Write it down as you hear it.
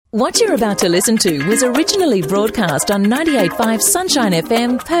What you're about to listen to was originally broadcast on 98.5 Sunshine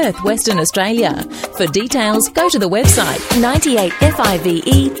FM, Perth, Western Australia. For details, go to the website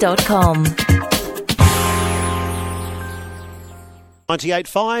 98five.com.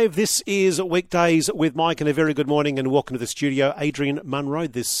 98.5, this is Weekdays with Mike, and a very good morning and welcome to the studio, Adrian Munro,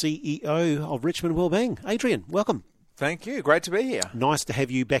 the CEO of Richmond Wellbeing. Adrian, welcome. Thank you. Great to be here. Nice to have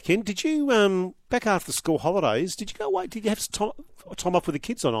you back in. Did you, back after the school holidays, did you go away? Did you have time off with the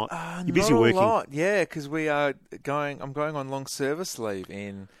kids or not? You're busy working. Not a lot, yeah, because I'm going on long service leave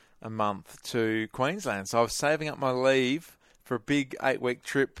in a month to Queensland. So I was saving up my leave for a big 8-week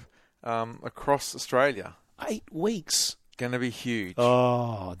trip across Australia. 8 weeks? Going to be huge.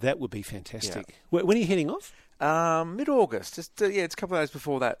 Oh, that would be fantastic. Yeah. When are you heading off? Mid-August. It's a couple of days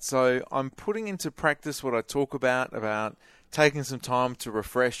before that. So I'm putting into practice what I talk about taking some time to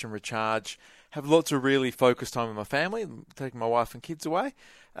refresh and recharge, have lots of really focused time with my family, taking my wife and kids away.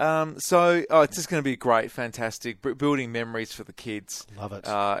 It's just going to be great, fantastic, building memories for the kids. Love it.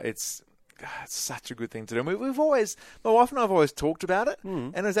 It's such a good thing to do. My wife and I have always talked about it,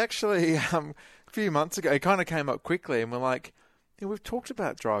 and it was actually a few months ago, it kind of came up quickly, and we're like, we've talked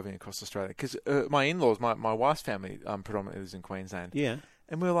about driving across Australia, because my in-laws, my wife's family predominantly lives in Queensland. Yeah.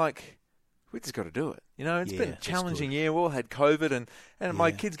 And we're like, we just got to do it. It's been a challenging year. We all had COVID, and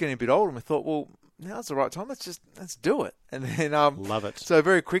my kid's getting a bit older, and we thought, well, now's the right time. Let's do it. And then love it. So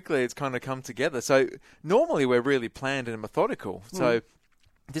very quickly, it's kind of come together. So normally we're really planned and methodical. So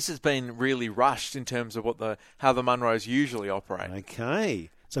this has been really rushed in terms of how the Munros usually operate. Okay.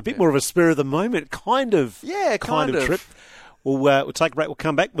 So a bit more of a spur of the moment kind of trip. We'll take a break. We'll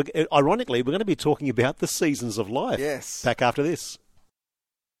come back. Ironically, we're going to be talking about the seasons of life. Yes. Back after this.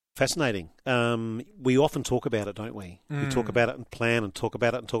 Fascinating. We often talk about it, don't we? We talk about it and plan and talk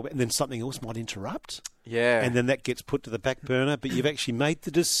about it, and then something else might interrupt. Yeah. And then that gets put to the back burner. But you've actually made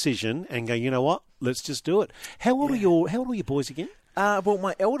the decision and go, you know what? Let's just do it. How old are your boys again? Well,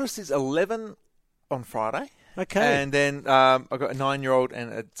 my eldest is 11 on Friday. Okay. And then I've got a 9-year-old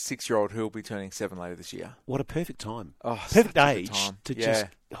and a 6-year-old who will be turning 7 later this year. What a perfect time. Oh, perfect age to just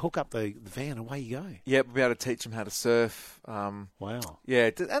hook up the van and away you go. Yeah, we'll be able to teach them how to surf. Wow. Yeah,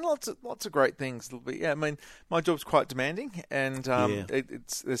 and lots of great things. I mean, my job's quite demanding, and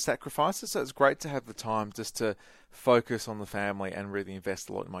there's sacrifices, so it's great to have the time just to focus on the family and really invest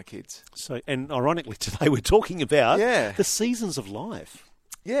a lot in my kids. So, and ironically, today we're talking about the seasons of life.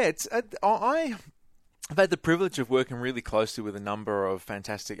 Yeah, I've had the privilege of working really closely with a number of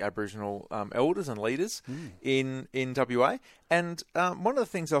fantastic Aboriginal elders and leaders in WA. And one of the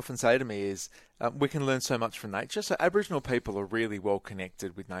things they often say to me is we can learn so much from nature. So Aboriginal people are really well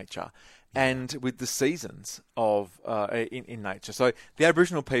connected with nature and with the seasons of in nature. So the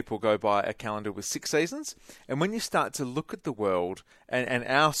Aboriginal people go by a calendar with 6 seasons. And when you start to look at the world and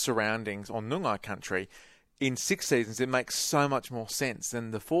our surroundings on Noongar country, in 6 seasons, it makes so much more sense than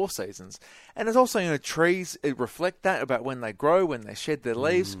the 4 seasons. And there's also, trees reflect that about when they grow, when they shed their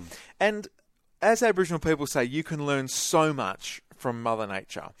leaves. And as Aboriginal people say, you can learn so much from Mother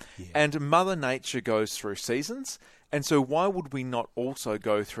Nature. Yeah. And Mother Nature goes through seasons. And so why would we not also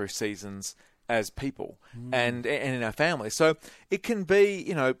go through seasons as people and in our family? So it can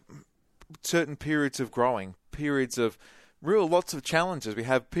be, certain periods of growing, periods of lots of challenges. We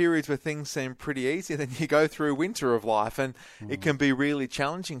have periods where things seem pretty easy, then you go through winter of life and it can be really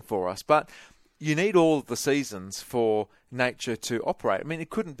challenging for us. But you need all of the seasons for nature to operate. I mean, it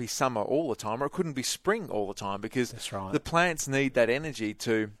couldn't be summer all the time, or it couldn't be spring all the time, because the plants need that energy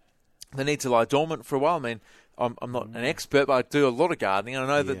they need to lie dormant for a while. I mean, I'm not an expert, but I do a lot of gardening, and I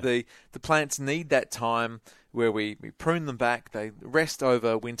know that the plants need that time where we prune them back, they rest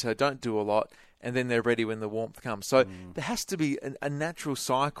over winter, don't do a lot, and then they're ready when the warmth comes. So there has to be a natural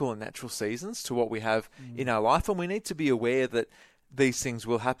cycle and natural seasons to what we have in our life, and we need to be aware that these things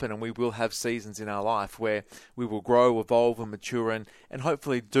will happen, and we will have seasons in our life where we will grow, evolve, and mature, and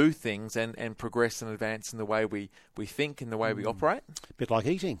hopefully do things and progress and advance in the way we think and the way we operate. A bit like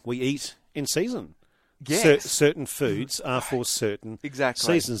eating. We eat in season. Yes. Certain foods are for certain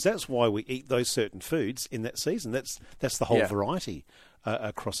seasons. That's why we eat those certain foods in that season. That's the whole variety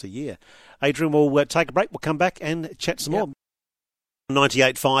across a year. Adrian, we'll take a break. We'll come back and chat some more.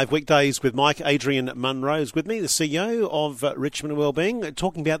 98.5 Weekdays with Mike. Adrian Munro is with me, the CEO of Richmond Wellbeing,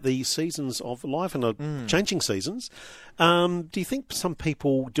 talking about the seasons of life and changing seasons. Do you think some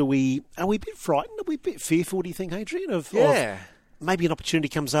people, are we a bit frightened? Are we a bit fearful, do you think, Adrian, of maybe an opportunity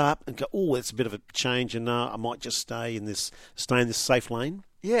comes up and go, oh, that's a bit of a change, and I might just stay in this safe lane?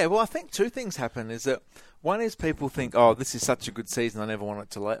 Yeah, well, I think two things happen. Is that One is people think, oh, this is such a good season, I never want it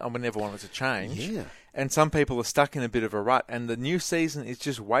to change. Yeah. And some people are stuck in a bit of a rut, and the new season is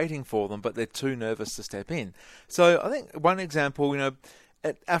just waiting for them, but they're too nervous to step in. So I think one example,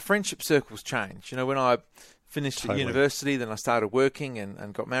 our friendship circles change. When I finished at university, then I started working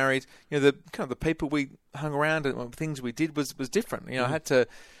and got married. The people we hung around and things we did was different. I had to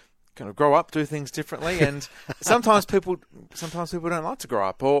kind of grow up, do things differently, and sometimes people don't like to grow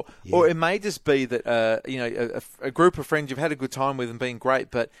up, or it may just be that a group of friends you've had a good time with and been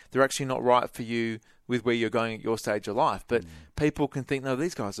great, but they're actually not right for you with where you're going at your stage of life. But people can think, no,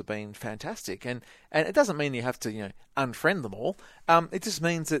 these guys have been fantastic, and it doesn't mean you have to unfriend them all. It just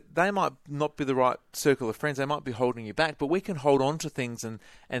means that they might not be the right circle of friends. They might be holding you back, but we can hold on to things and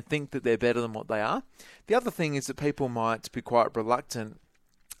think that they're better than what they are. The other thing is that people might be quite reluctant,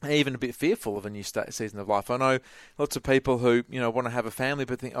 even a bit fearful of a new season of life. I know lots of people who want to have a family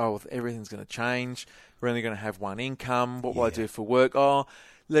but think, oh, everything's going to change. We're only going to have one income. What will I do for work? I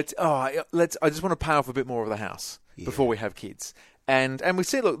just want to pay off a bit more of the house before we have kids. And we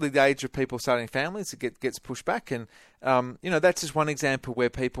see, look, the age of people starting families, it gets pushed back. And, that's just one example where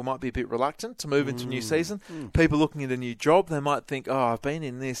people might be a bit reluctant to move into a new season. People looking at a new job, they might think, oh, I've been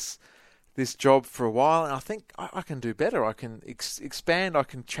in this job for a while, and I think I can do better. I can expand. I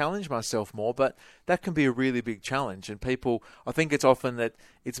can challenge myself more, but that can be a really big challenge. And people, I think it's often that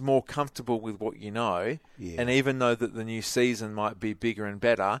it's more comfortable with what you know, and even though that the new season might be bigger and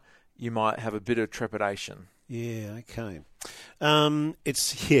better, you might have a bit of trepidation. Yeah, okay.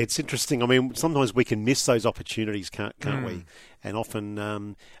 It's interesting. I mean, sometimes we can miss those opportunities, can't we? And often,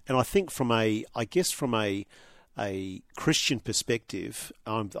 and I think from a Christian perspective,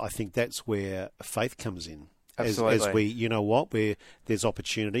 I think that's where faith comes in. Absolutely. As we, where there's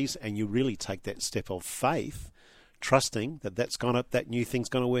opportunities, and you really take that step of faith, trusting that new thing's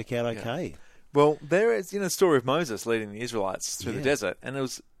going to work out okay. Yeah. Well, there is, the story of Moses leading the Israelites through the desert, and it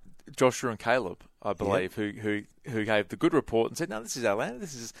was Joshua and Caleb, I believe, who gave the good report and said, no, this is our land,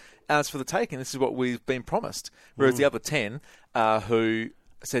 this is ours for the taking, this is what we've been promised. Whereas the other 10 who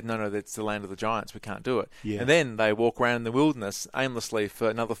said, no, that's the land of the giants, we can't do it. Yeah. And then they walk around in the wilderness aimlessly for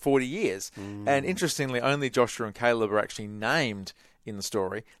another 40 years. And interestingly, only Joshua and Caleb are actually named in the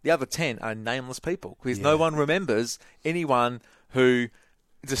story. The other 10 are nameless people, because no one remembers anyone who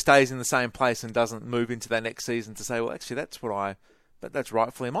just stays in the same place and doesn't move into that next season to say, well, actually, that's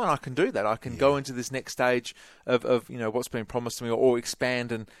rightfully mine. I can do that. I can go into this next stage of what's been promised to me, or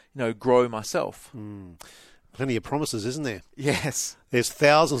expand and grow myself. Plenty of promises, isn't there? Yes. There's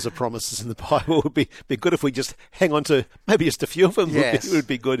thousands of promises in the Bible. It would be good if we just hang on to maybe just a few of them. Yes. It would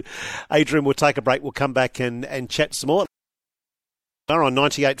be good. Adrian, we'll take a break. We'll come back and chat some more. On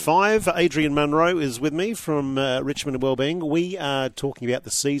 98.5, Adrian Munro is with me from Richmond and Wellbeing. We are talking about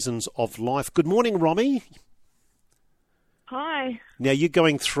the seasons of life. Good morning, Romy. Hi. Now, you're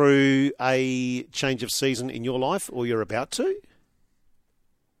going through a change of season in your life, or you're about to?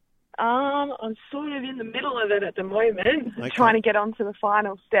 I'm sort of in the middle of it at the moment, trying to get on to the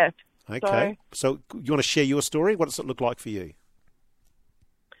final step. Okay. So you want to share your story? What does it look like for you?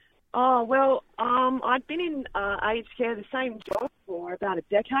 Oh, well, I'd been in aged care, the same job, for about a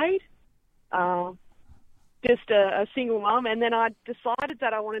decade. Just a single mum, and then I decided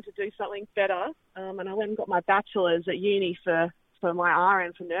that I wanted to do something better, and I went and got my bachelor's at uni for my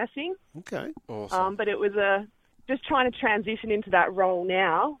RN for nursing. Okay, awesome. But it was just trying to transition into that role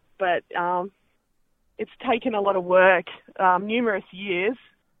now, but it's taken a lot of work, numerous years,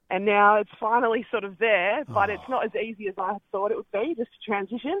 and now it's finally sort of there, but it's not as easy as I thought it would be, just to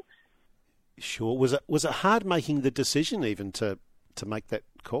transition. Sure. Was it hard making the decision even to make that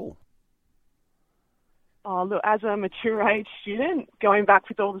call? Oh, look, as a mature age student, going back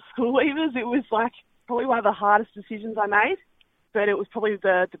with all the school leavers, it was like probably one of the hardest decisions I made, but it was probably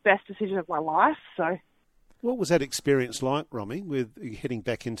the best decision of my life. So, what was that experience like, Romy, with heading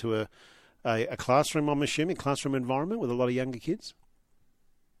back into a classroom, I'm assuming, classroom environment with a lot of younger kids?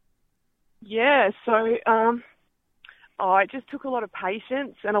 Yeah, so it just took a lot of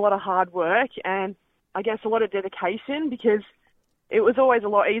patience and a lot of hard work, and I guess a lot of dedication, because it was always a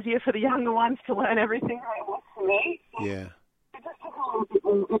lot easier for the younger ones to learn everything than it was for me. Yeah. It just took a little bit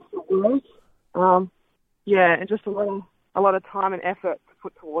more extra work. And just a lot of time and effort to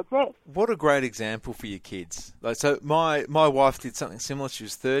put towards it. What a great example for your kids. So my wife did something similar. She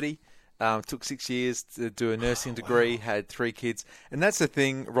was 30. Took 6 years to do a nursing degree, had 3 kids. And that's the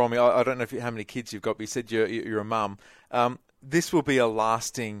thing, Romy, I don't know how many kids you've got, but you said you're a mum. This will be a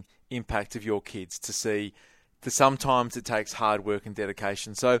lasting impact of your kids to see that sometimes it takes hard work and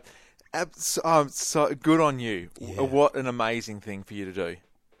dedication. So good on you. Yeah. What an amazing thing for you to do.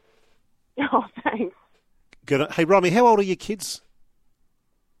 Oh, thanks. Good. Hey, Romy, how old are your kids?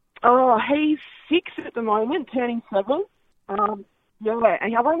 Oh, he's 6 at the moment, turning 7. Yeah,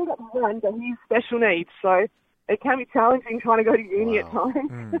 and I've only got one, but he's special needs, so it can be challenging trying to go to uni at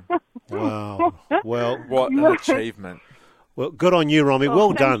times. Wow. Well, what an achievement. Well, good on you, Romy.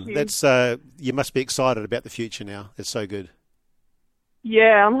 Well done. You. That's you must be excited about the future now. It's so good.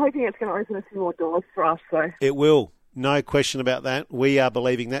 Yeah, I'm hoping it's going to open a few more doors for us. So it will. No question about that. We are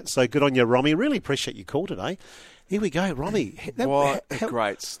believing that. So good on you, Romy. Really appreciate your call today. Here we go, Romy. What a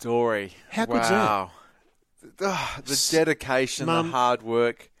great story. How good's that? The dedication, the hard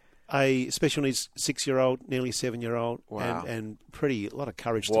work. A special needs 6-year-old, nearly 7-year-old, wow. and a lot of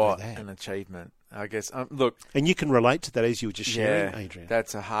courage to do that. What an achievement. I guess, look. And you can relate to that as you were just sharing, Adrian.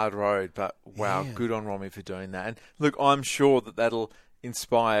 That's a hard road, but wow, good on Romy for doing that. And look, I'm sure that'll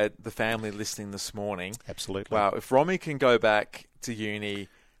inspire the family listening this morning. Absolutely. Wow, if Romy can go back to uni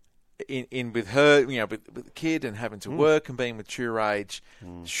in with her, with the kid and having to work and being mature age,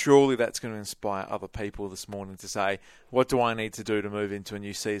 surely that's going to inspire other people this morning to say, what do I need to do to move into a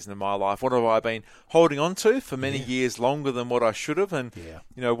new season of my life? What have I been holding on to for many years longer than what I should have? And,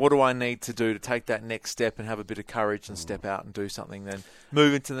 what do I need to do to take that next step and have a bit of courage and step out and do something, then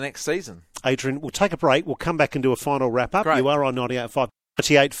move into the next season? Adrian, we'll take a break. We'll come back and do a final wrap-up. Great. You are on 98.5.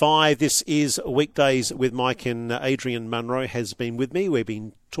 98.5. This is Weekdays with Mike, and Adrian Munro has been with me. We've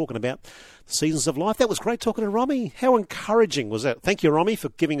been talking about the seasons of life. That was great talking to Romy. How encouraging was that? Thank you, Romy, for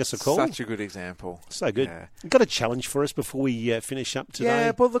giving us a call. Such a good example. So good. Yeah. You got a challenge for us before we finish up today?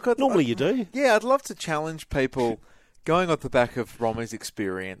 Yeah, but look, normally you do. Yeah, I'd love to challenge people going off the back of Romy's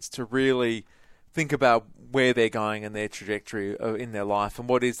experience to really think about where they're going and their trajectory in their life and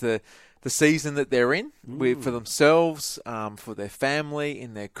what is the season that they're in for themselves, for their family,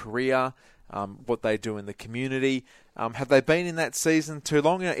 in their career, what they do in the community. Have they been in that season too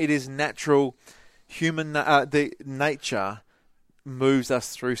long? It is natural. The nature moves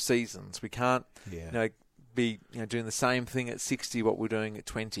us through seasons. We can't be doing the same thing at 60 what we're doing at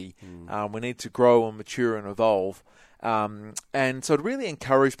 20. We need to grow and mature and evolve. And so I'd really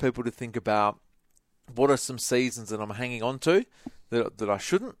encourage people to think about what are some seasons that I'm hanging on to that I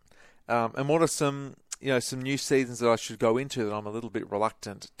shouldn't. And what are some new seasons that I should go into that I'm a little bit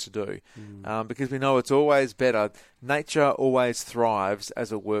reluctant to do? Because we know it's always better. Nature always thrives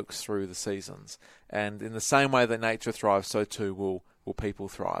as it works through the seasons. And in the same way that nature thrives, so too will people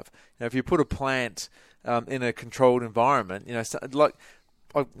thrive. If you put a plant in a controlled environment,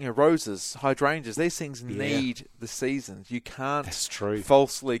 roses, hydrangeas, these things need the seasons. You can't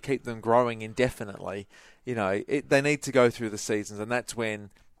falsely keep them growing indefinitely. They need to go through the seasons, and that's when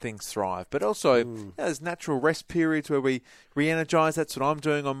things thrive. But also, there's natural rest periods where we re-energize. That's what I'm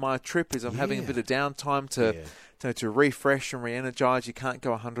doing on my trip. Is I'm having a bit of downtime to refresh and re-energize. You can't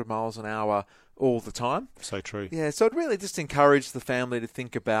go 100 miles an hour all the time. So true. Yeah. So I'd really just encourage the family to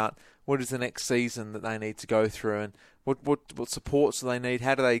think about what is the next season that they need to go through, and what supports do they need.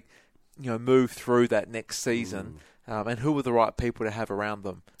 How do they move through that next season, and who are the right people to have around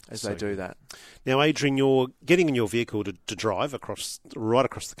them as they do that. Now, Adrian, you're getting in your vehicle to drive right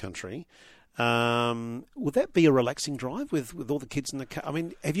across the country. Would that be a relaxing drive with all the kids in the car? I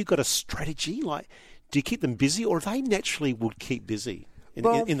mean, have you got a strategy? Like, do you keep them busy, or they naturally would keep busy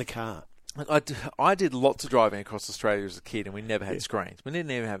in the car? I did lots of driving across Australia as a kid, and we never had screens. We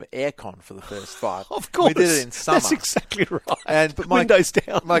didn't even have aircon for the first 5. Of course. We did it in summer. That's exactly right. But windows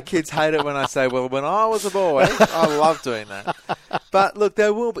down. My kids hate it when I say, well, when I was a boy, I loved doing that. But look,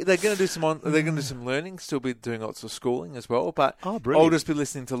 they're going to do some learning, still be doing lots of schooling as well. But I'll just be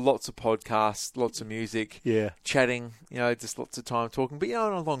listening to lots of podcasts, lots of music, chatting, just lots of time talking. But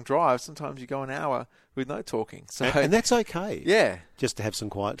on a long drive, sometimes you go an hour with no talking. And that's okay. Yeah. Just to have some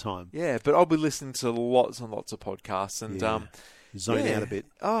quiet time. Yeah, but I'll be listening to lots and lots of podcasts and zone out a bit.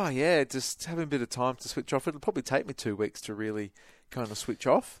 Oh, yeah, just having a bit of time to switch off. It'll probably take me 2 weeks to really kind of switch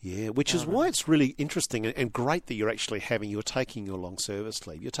off. Yeah, which is why it's really interesting and great that you're taking your long service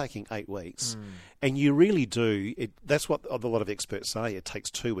leave. You're taking 8 weeks. And you really do. That's what a lot of experts say. It takes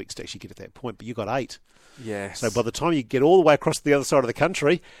 2 weeks to actually get to that point, but you've got 8. Yes. So by the time you get all the way across to the other side of the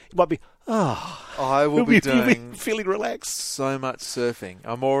country, it might be, I will be doing feeling relaxed. So much surfing.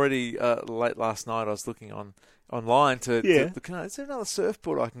 I'm already, late last night, I was looking online to is there another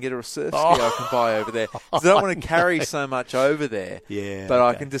surfboard I can get, or a surf ski I can buy over there? Because I don't want to carry so much over there. Yeah. But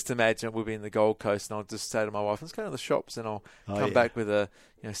I can just imagine we'll be in the Gold Coast, and I'll just say to my wife, let's go to the shops, and I'll come back with a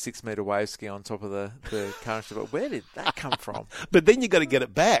 6-metre wave ski on top of the car. But where did that come from? But then you got to get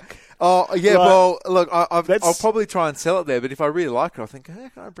it back. Oh, yeah, well, look, I'll probably try and sell it there, but if I really like it, I'll think, how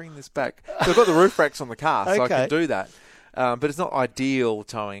can I bring this back? So I've got the roof racks on the car, so I can do that. But it's not ideal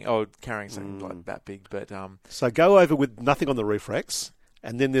towing or carrying something like that big. But so go over with nothing on the roof racks.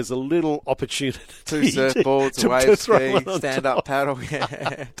 And then there's a little opportunity. 2 surfboards, a wave ski, stand-up paddle.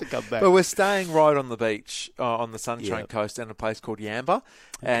 Yeah. To come back. But we're staying right on the beach, on the Sunshine Coast, in a place called Yamba.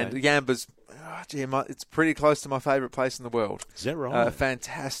 Okay. And Yamba's, it's pretty close to my favourite place in the world. Is that right? A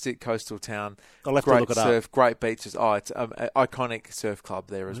fantastic coastal town. I'll have great to look it surf, up. Great beaches. Oh, it's an iconic surf club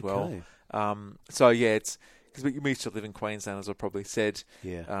there as well. It's... Because we used to live in Queensland, as I probably said.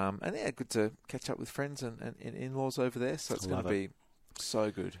 Yeah. And good to catch up with friends and in-laws over there. So it's going to be...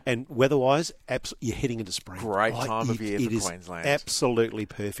 so good. And weather-wise, you're heading into spring. Great time of year for Queensland. Absolutely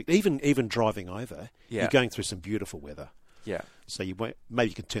perfect. Even driving over, you're going through some beautiful weather. Yeah. So maybe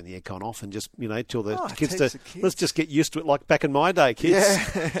you can turn the aircon off and just, tell the kids let's just get used to it like back in my day, kids.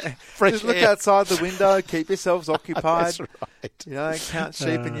 Yeah. Fresh just look outside the window, keep yourselves occupied. That's right. Count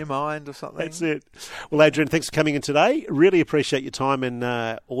sheep in your mind or something. That's it. Well, Adrian, thanks for coming in today. Really appreciate your time and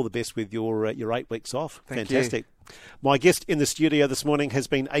all the best with your 8 weeks off. Fantastic. My guest in the studio this morning has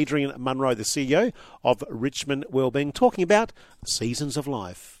been Adrian Munro, the CEO of Richmond Wellbeing, talking about seasons of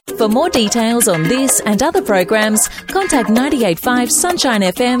life. For more details on this and other programs, contact 98.5 Sunshine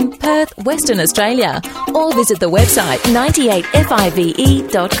FM, Perth, Western Australia, or visit the website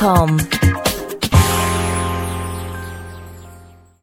 98five.com.